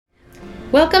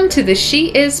Welcome to the She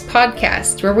Is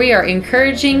podcast, where we are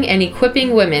encouraging and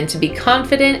equipping women to be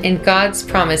confident in God's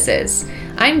promises.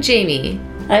 I'm Jamie.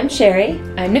 I'm Sherry.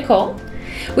 I'm Nicole.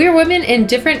 We are women in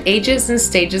different ages and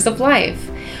stages of life.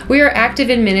 We are active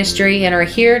in ministry and are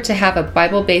here to have a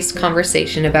Bible-based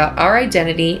conversation about our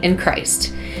identity in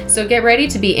Christ. So get ready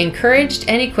to be encouraged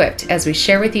and equipped as we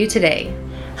share with you today.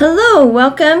 Hello,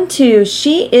 welcome to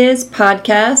She Is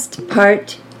podcast,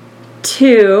 part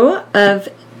 2 of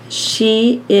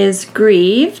She Is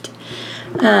Grieved.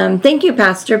 Thank you,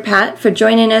 Pastor Pat, for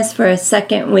joining us for a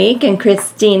second week, and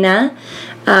Christina.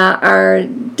 Our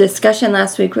discussion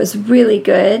last week was really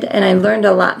good, and I learned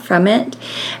a lot from it.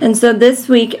 And so this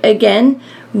week, again,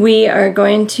 we are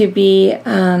going to be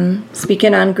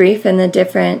speaking on grief and the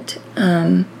different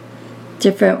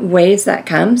ways that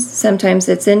comes. Sometimes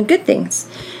it's in good things.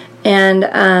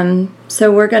 And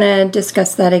so we're going to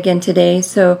discuss that again today.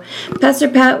 So, Pastor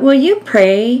Pat, will you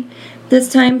pray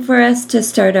this time for us to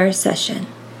start our session?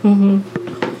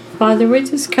 Father, we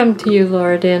just come to you,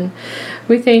 Lord, and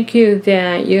we thank you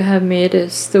that you have made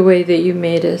us the way that you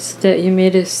made us, that you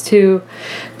made us to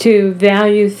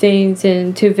value things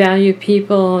and to value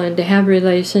people and to have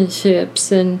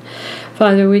relationships. And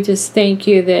Father, we just thank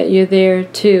you that you're there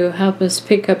to help us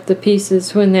pick up the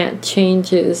pieces when that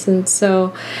changes. And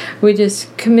so we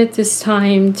just commit this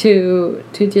time to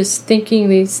just thinking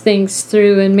these things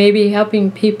through and maybe helping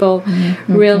people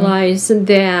realize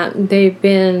that they've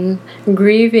been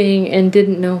grieving and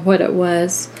didn't know what it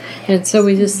was. And so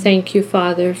we just thank you,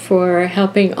 Father, for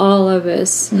helping all of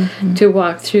us to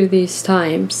walk through these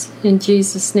times. In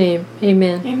Jesus' name,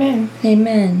 amen. Amen.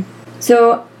 Amen.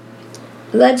 So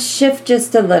let's shift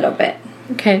just a little bit.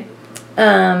 Okay.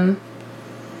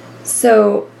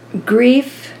 So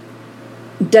grief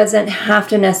doesn't have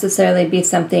to necessarily be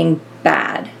something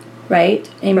bad, right?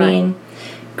 I mean,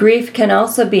 grief can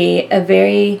also be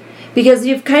because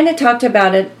you've kind of talked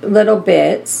about it little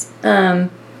bits.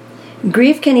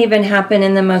 Grief can even happen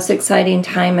in the most exciting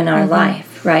time in our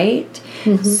life, right?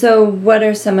 So what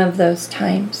are some of those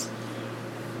times?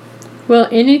 Well,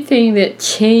 anything that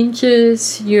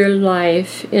changes your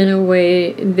life in a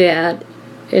way that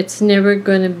it's never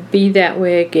going to be that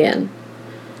way again.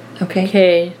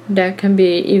 Okay, that can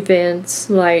be events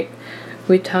like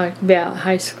we talked about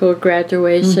high school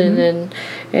graduation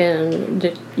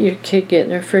and your kid getting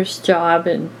their first job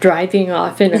and driving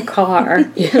off in a car.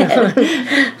 You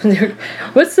know,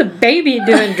 what's the baby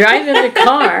doing driving the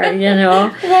car? You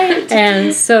know, Right.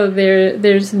 And so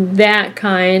there's that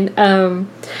kind.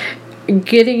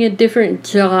 Getting a different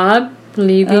job,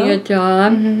 leaving a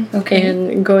job,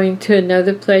 and going to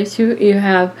another place. You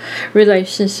have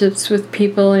relationships with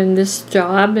people in this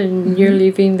job, and you're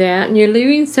leaving that, and you're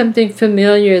leaving something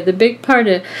familiar. The big part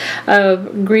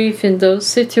of grief in those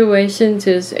situations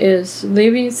is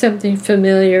leaving something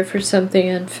familiar for something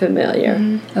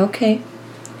unfamiliar. Okay.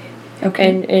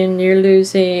 And you're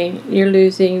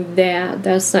losing that.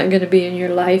 That's not going to be in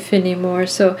your life anymore.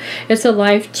 So it's a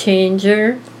life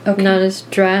changer. Okay. Not as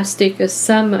drastic as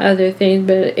some other things,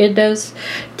 but it does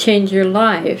change your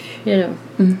life, you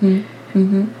know.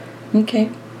 Okay.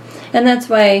 And that's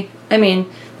why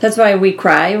we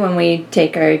cry when we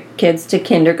take our kids to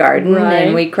kindergarten,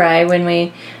 and we cry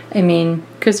when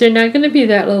because they're not going to be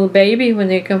that little baby when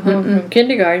they come home from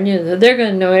kindergarten. You know, they're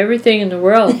going to know everything in the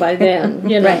world by then.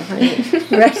 You know,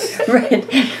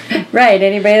 right.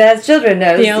 Anybody that has children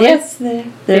knows.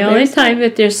 The only time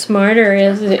that they're smarter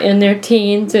is in their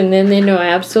teens, and then they know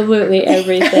absolutely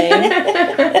everything.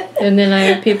 And then I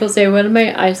have people say, "What am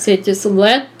I?" I say, "Just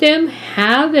let them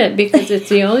have it, because it's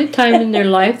the only time in their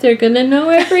life they're going to know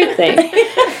everything."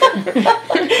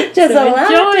 Just so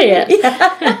enjoy it. Yeah.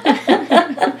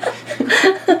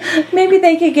 Maybe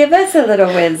they could give us a little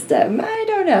wisdom. I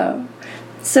don't know.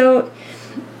 So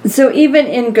even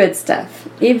in good stuff,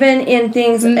 even in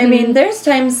things, I mean, there's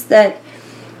times that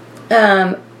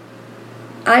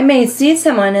I may see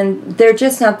someone and they're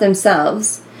just not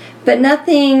themselves, but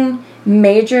nothing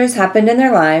major has happened in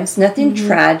their lives, nothing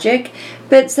tragic,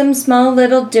 but some small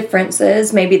little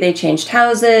differences. Maybe they changed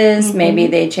houses, maybe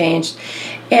they changed,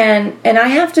 and I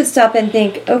have to stop and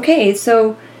think, okay,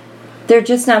 so they're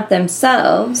just not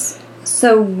themselves.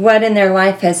 So what in their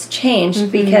life has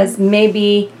changed? Because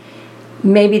maybe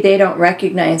they don't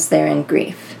recognize they're in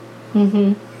grief,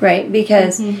 right?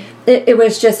 Because it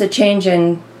was just a change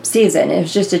in season. It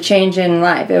was just a change in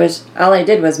life. It was, all I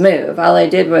did was move. All I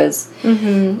did was...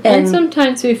 And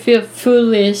sometimes we feel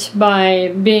foolish by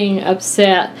being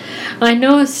upset. I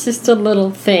know it's just a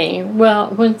little thing. Well,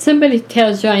 when somebody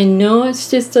tells you, I know it's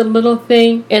just a little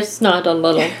thing, it's not a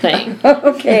little thing.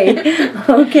 Okay.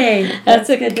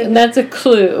 That's a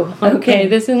clue. Okay,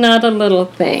 this is not a little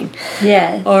thing.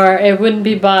 Yes. Or it wouldn't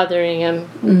be bothering him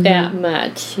that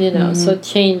much, you know. So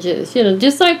changes, you know,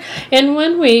 just like in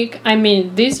 1 week. I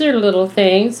mean, these are little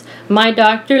things. My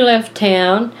doctor left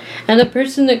town, and the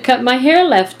person that cut my hair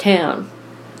left town.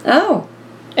 Oh.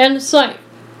 And it's like,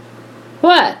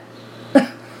 what?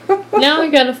 Now I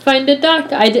got to find a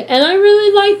doctor. And I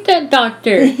really liked that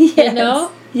doctor, you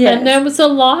know. Yes. And that was a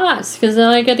loss, because then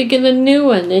I got to get a new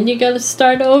one, and you got to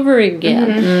start over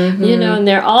again. You know, and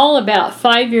they're all about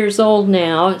 5 years old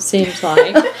now, it seems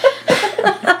like.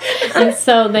 And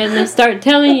so then they start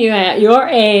telling you at your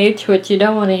age, which you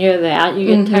don't want to hear that.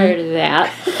 You get tired of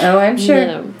that. Oh, I'm sure. You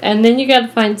know, and then you got to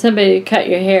find somebody to cut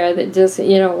your hair that just,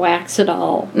 you know, whacks it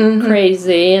all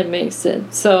crazy and makes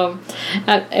it. So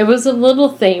it was a little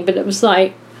thing, but it was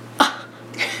like,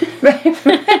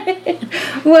 right.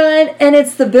 Well, and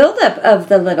it's the buildup of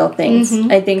the little things,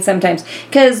 I think, sometimes.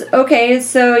 Because, okay,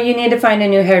 so you need to find a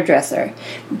new hairdresser.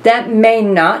 That may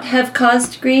not have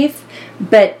caused grief,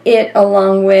 but it,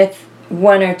 along with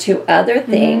one or two other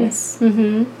things,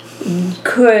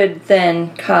 could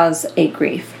then cause a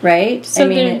grief, right?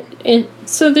 So,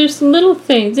 so there's little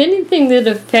things. Anything that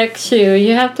affects you,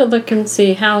 you have to look and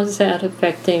see, how is that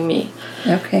affecting me?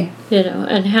 Okay. You know,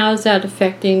 and how is that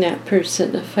affecting that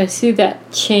person? If I see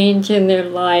that change in their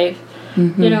life,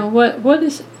 you know, what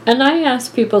is... And I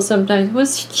ask people sometimes,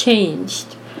 what's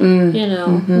changed? You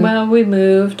know, well, we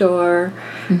moved, or,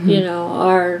 you know,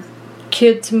 our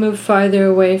kids moved farther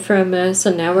away from us,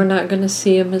 and now we're not going to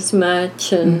see them as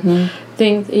much, and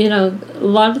things, you know, a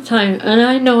lot of time. And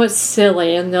I know it's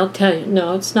silly, and they'll tell you,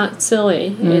 no, it's not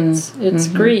silly. It's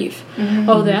grief.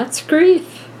 Oh, that's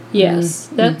grief? Yes,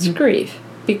 that's grief,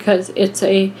 because it's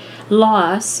a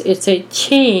loss, it's a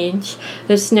change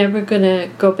that's never going to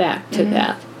go back to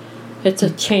that. It's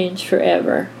a change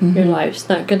forever. Your life's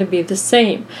not going to be the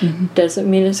same. Doesn't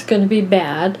mean it's going to be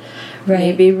bad. Right.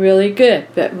 Maybe really good.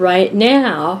 But right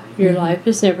now, your life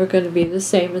is never going to be the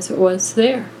same as it was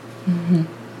there.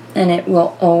 And it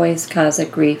will always cause a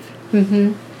grief.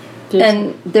 And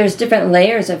there's different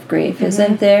layers of grief,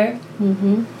 isn't there?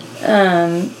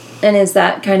 And is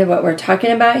that kind of what we're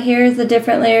talking about here, the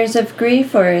different layers of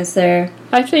grief, or is there...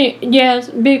 I think,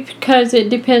 yes, because it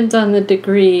depends on the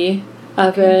degree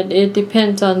of it. It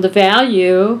depends on the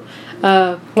value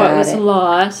of what was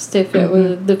lost. If it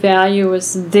was, the value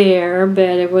was there,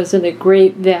 but it wasn't a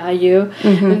great value,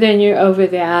 then you're over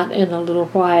that in a little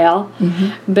while.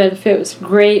 But if it was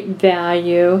great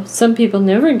value, some people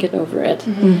never get over it,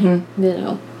 you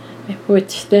know,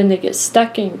 which then they get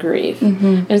stuck in grief.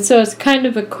 And so it's kind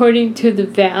of according to the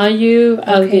value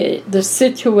of the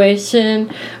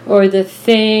situation, or the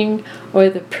thing, or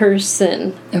the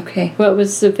person. What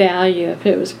was the value? If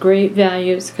it was great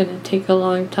value, it's going to take a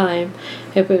long time.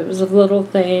 If it was a little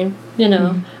thing, you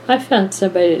know, I found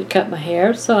somebody to cut my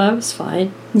hair, so I was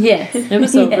fine. Yes. It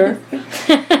was over.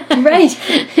 Right.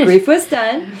 Grief was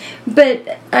done.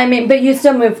 But, I mean, but you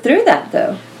still moved through that,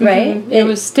 though, right? It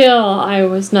was still, I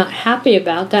was not happy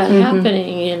about that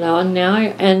happening, you know, and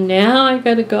now I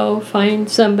got to go find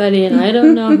somebody, and I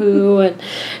don't know who, and,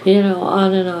 you know,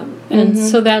 on and on. And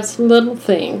so that's little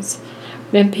things.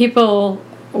 And people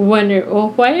wonder, well,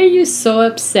 why are you so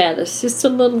upset? It's just a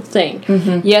little thing.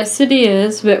 Yes, it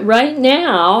is, but right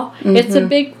now, it's a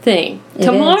big thing.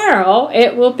 Tomorrow,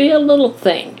 it will be a little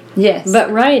thing. Yes. But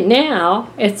right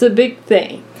now, it's a big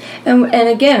thing. And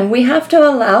again, we have to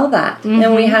allow that.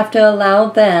 And we have to allow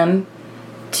them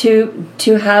to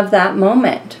have that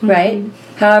moment, right?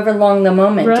 However long the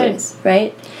moment is,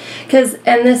 right? Because,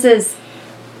 and this is,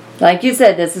 like you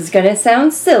said, this is going to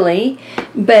sound silly,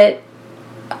 but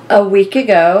a week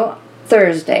ago,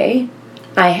 Thursday,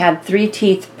 I had 3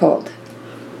 teeth pulled.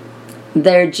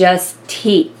 They're just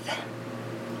teeth.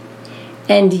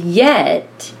 And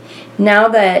yet, now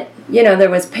that, you know, there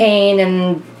was pain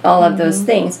and all of those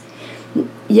things,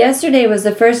 yesterday was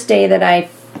the first day that I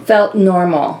felt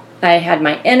normal. I had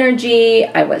my energy,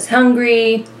 I was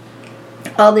hungry,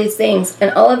 all these things.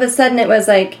 And all of a sudden it was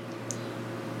like,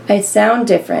 I sound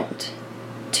different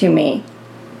to me.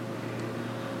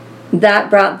 That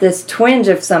brought this twinge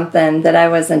of something that I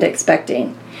wasn't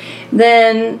expecting.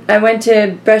 Then I went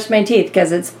to brush my teeth,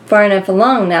 because it's far enough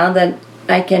along now that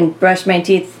I can brush my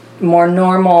teeth more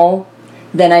normal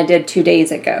than I did 2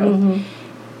 days ago.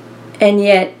 And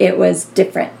yet it was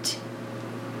different.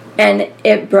 And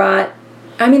it brought,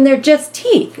 they're just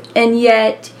teeth, and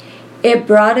yet it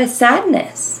brought a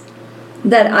sadness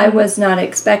that I was not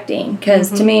expecting. Because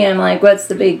to me, I'm like, what's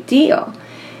the big deal?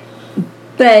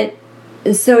 But,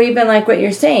 so even like what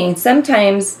you're saying,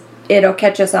 sometimes it'll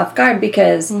catch us off guard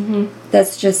because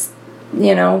that's just,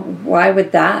 why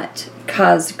would that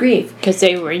cause grief? Because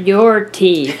they were your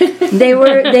teeth. They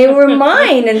were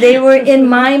mine, and they were in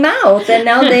my mouth, and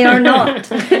now they are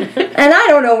not. And I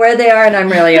don't know where they are, and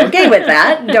I'm really okay with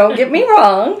that. Don't get me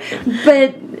wrong,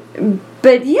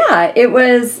 but yeah,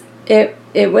 it's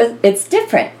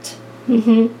different.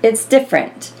 It's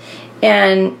different,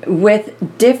 and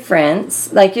with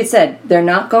difference, like you said, they're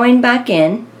not going back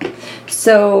in.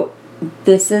 So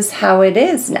this is how it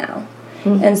is now.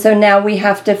 And so now we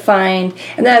have to find,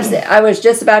 and I was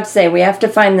just about to say, we have to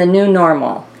find the new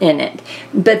normal in it.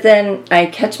 But then I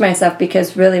catch myself,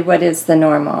 because really, what is the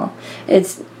normal?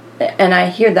 And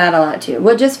I hear that a lot too.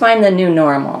 We'll just find the new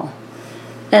normal.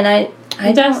 And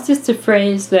that's just a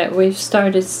phrase that we've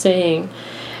started saying,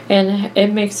 and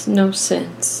it makes no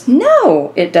sense.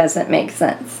 No, it doesn't make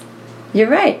sense. You're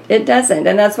right, it doesn't.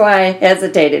 And that's why I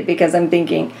hesitated, because I'm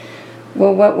thinking,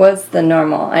 well, what was the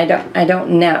normal? I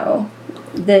don't know.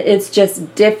 That it's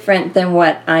just different than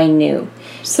what I knew.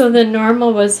 So the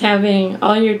normal was having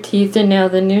all your teeth, and now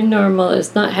the new normal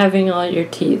is not having all your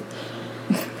teeth.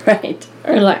 Right.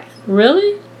 Or like,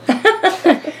 really?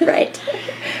 Right.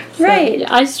 So Right.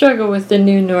 I struggle with the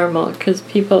new normal, because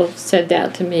people said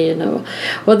that to me,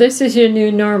 well, this is your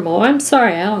new normal. I'm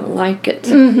sorry, I don't like it.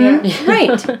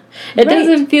 Right. It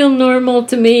doesn't feel normal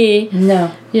to me.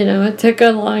 No. It took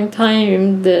a long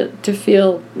time to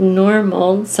feel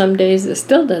normal. Some days it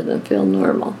still doesn't feel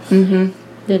normal.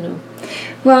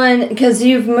 Well, and because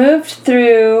you've moved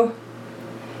through,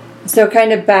 so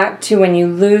kind of back to when you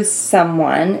lose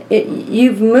someone,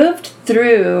 you've moved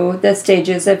through the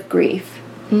stages of grief.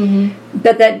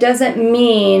 But that doesn't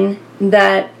mean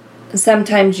that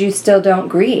sometimes you still don't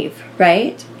grieve,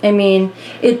 right?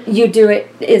 You do it.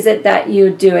 Is it that you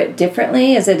do it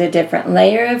differently? Is it a different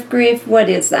layer of grief? What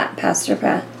is that, Pastor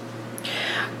Pat?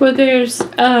 Well, there's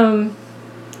I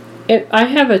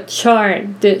have a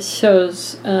chart that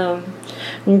shows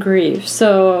grief.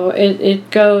 So it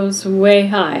goes way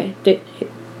high.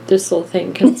 This little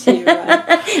thing can see,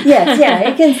 right? Yes, yeah,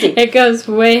 it can see. It goes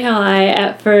way high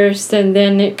at first, and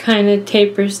then it kind of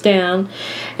tapers down,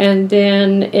 and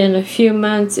then in a few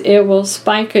months it will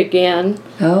spike again.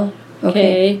 Oh,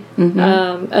 okay.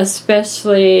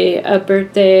 Especially a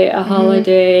birthday, a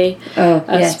holiday,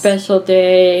 a special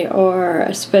day, or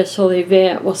a special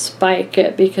event will spike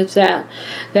it, because that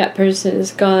person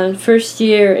is gone. First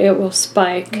year it will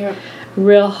spike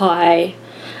real high,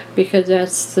 because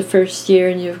that's the first year,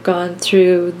 and you've gone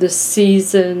through the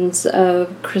seasons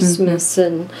of Christmas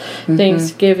and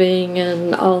Thanksgiving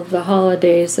and all the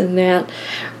holidays and that.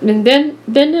 And then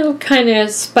it'll kind of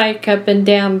spike up and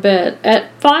down, but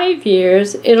at 5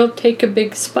 years, it'll take a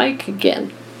big spike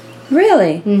again.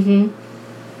 Really?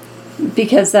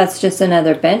 Because that's just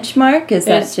another benchmark? It's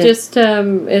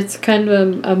it's kind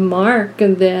of a mark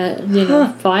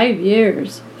that, 5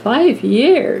 years. 5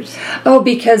 years. Oh,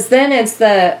 because then it's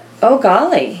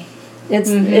golly.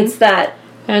 It's that.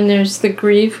 And there's the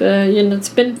grief, it's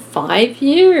been 5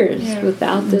 years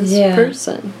without this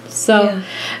person. So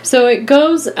it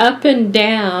goes up and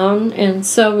down, and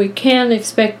so we can't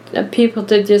expect people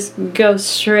to just go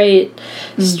straight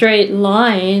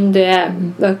line that,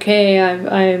 okay,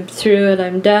 I'm through it,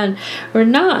 I'm done. We're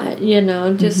not,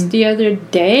 just the other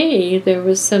day there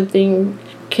was something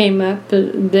came up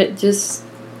that just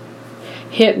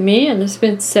hit me, and it's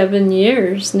been 7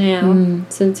 years now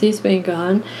since he's been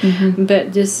gone.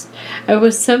 But it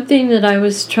was something that I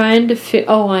was trying to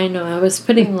I know, I was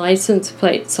putting license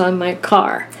plates on my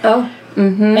car.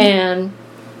 And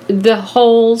the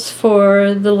holes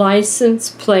for the license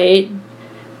plate,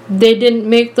 they didn't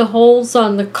make the holes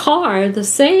on the car the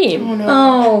same. Oh,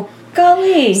 no.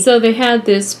 Golly. So they had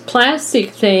this plastic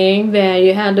thing that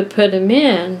you had to put them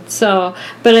in. So,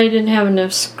 but I didn't have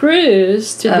enough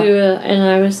screws to do it,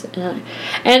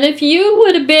 and if you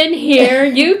would have been here,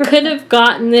 you could have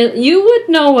gotten it. You would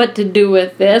know what to do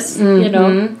with this.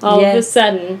 All of a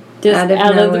sudden, just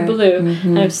out of the blue,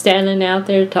 I'm standing out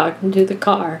there talking to the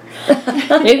car.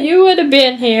 If you would have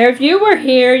been here, if you were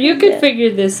here, you could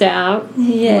figure this out.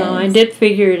 Yes. Well, I did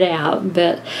figure it out,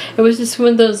 but it was just one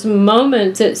of those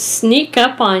moments that sneak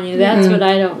up on you. That's what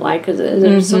I don't like, because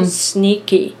they're so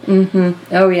sneaky.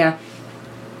 Oh, yeah.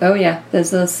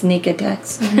 Those little sneak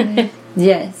attacks.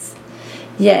 Yes.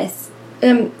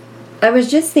 I was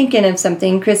just thinking of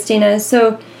something, Christina.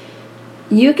 So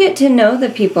you get to know the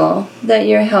people that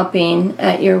you're helping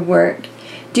at your work.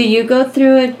 Do you go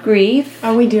through a grief?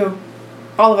 Oh, we do.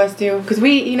 All of us do. Because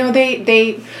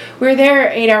we're there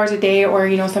 8 hours a day or,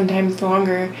 sometimes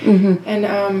longer. Mm-hmm.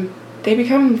 And they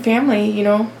become family,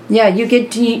 Yeah, you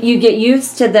get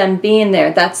used to them being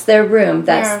there. That's their room.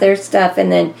 That's their stuff.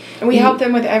 And we help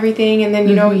them with everything. And then,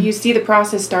 you see the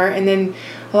process start. And then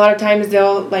a lot of times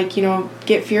they'll,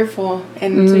 get fearful.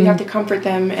 And so you have to comfort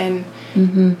them. And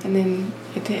then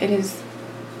it is...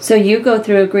 So you go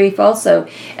through a grief also,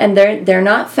 and they're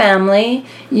not family.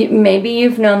 Maybe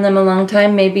you've known them a long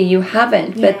time, maybe you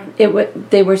haven't, but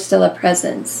they were still a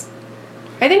presence.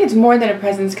 I think it's more than a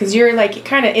presence because you're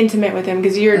kind of intimate with them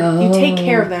because you take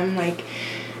care of them,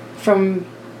 from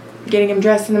getting them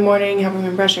dressed in the morning, helping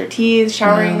them brush their teeth,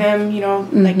 showering them,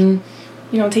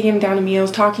 taking them down to meals,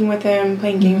 talking with them,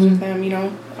 playing games with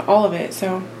them, all of it.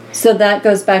 So that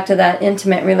goes back to that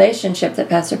intimate relationship that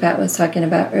Pastor Pat was talking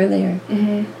about earlier.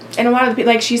 Mm-hmm. And a lot of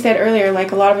like she said earlier, a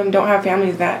lot of them don't have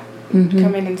families that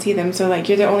come in and see them. So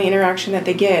you're the only interaction that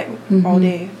they get all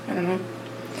day. I don't know.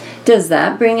 Does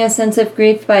that bring a sense of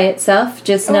grief by itself?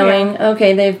 Just knowing,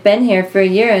 okay, they've been here for a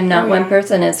year and not one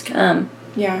person has come.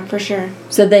 Yeah, for sure.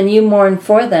 So then you mourn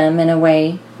for them in a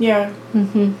way. Yeah.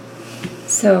 Mm-hmm.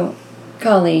 So,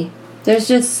 golly, there's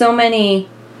just so many...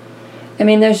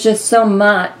 there's just so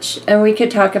much, and we could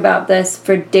talk about this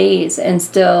for days and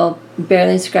still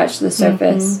barely scratch the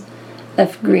surface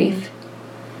of grief.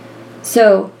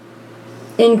 So,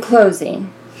 in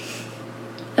closing,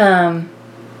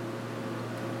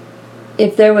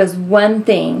 if there was one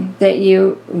thing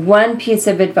one piece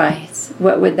of advice,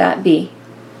 what would that be?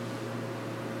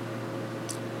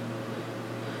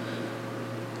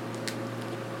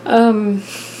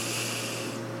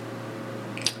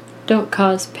 Don't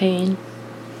cause pain.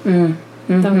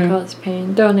 Mm-hmm. Don't cause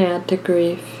pain. Don't add to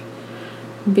grief.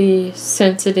 Be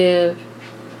sensitive.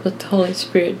 Let the Holy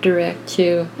Spirit direct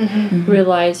you. Mm-hmm.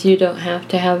 Realize you don't have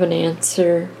to have an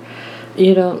answer.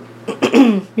 You don't.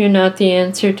 You're not the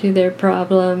answer to their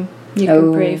problem. You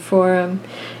can pray for them.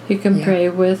 You can pray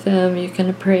with them. You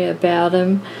can pray about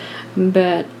them.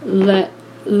 But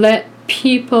let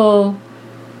people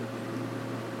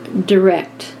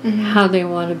direct how they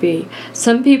want to be.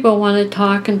 Some people want to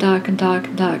talk and talk and talk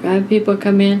and talk. I have people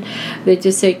come in, they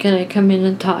just say, "Can I come in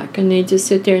and talk?" And they just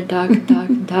sit there and talk and talk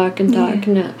and talk and talk.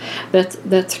 And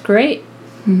that's great.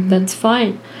 Mm-hmm. That's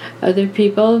fine. Other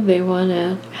people, they want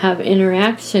to have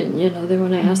interaction. They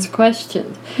want to ask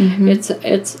questions. Mm-hmm.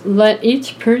 It's let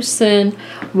each person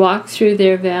walk through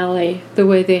their valley the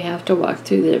way they have to walk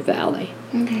through their valley.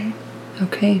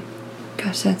 Okay.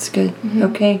 Gosh, that's good. Mm-hmm.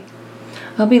 Okay.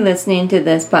 I'll be listening to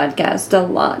this podcast a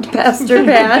lot, Pastor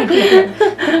Pat,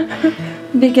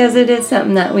 because it is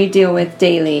something that we deal with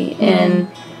daily,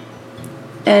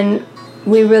 and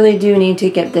we really do need to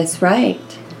get this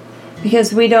right,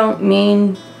 because we don't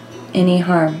mean any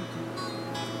harm.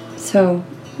 So,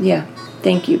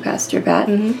 thank you, Pastor Pat.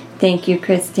 Mm-hmm. Thank you,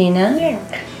 Christina. Yeah.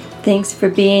 Thanks for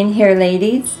being here,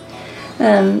 ladies.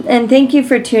 And thank you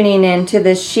for tuning in to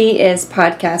the She Is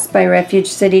podcast by Refuge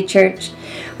City Church.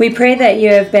 We pray that you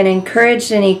have been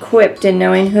encouraged and equipped in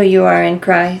knowing who you are in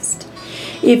Christ.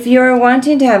 If you are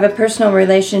wanting to have a personal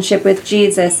relationship with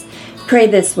Jesus, pray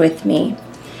this with me.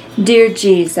 Dear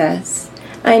Jesus,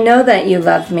 I know that you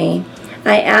love me.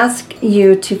 I ask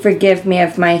you to forgive me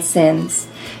of my sins.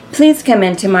 Please come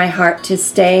into my heart to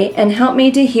stay and help me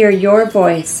to hear your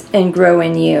voice and grow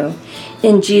in you.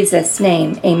 In Jesus'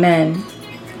 name, amen.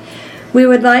 We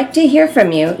would like to hear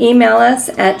from you. Email us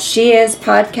at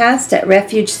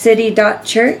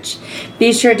sheispodcast@refugecity.church.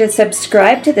 Be sure to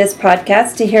subscribe to this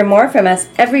podcast to hear more from us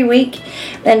every week.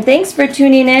 And thanks for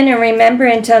tuning in. And remember,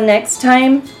 until next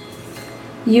time,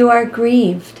 you are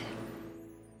grieved.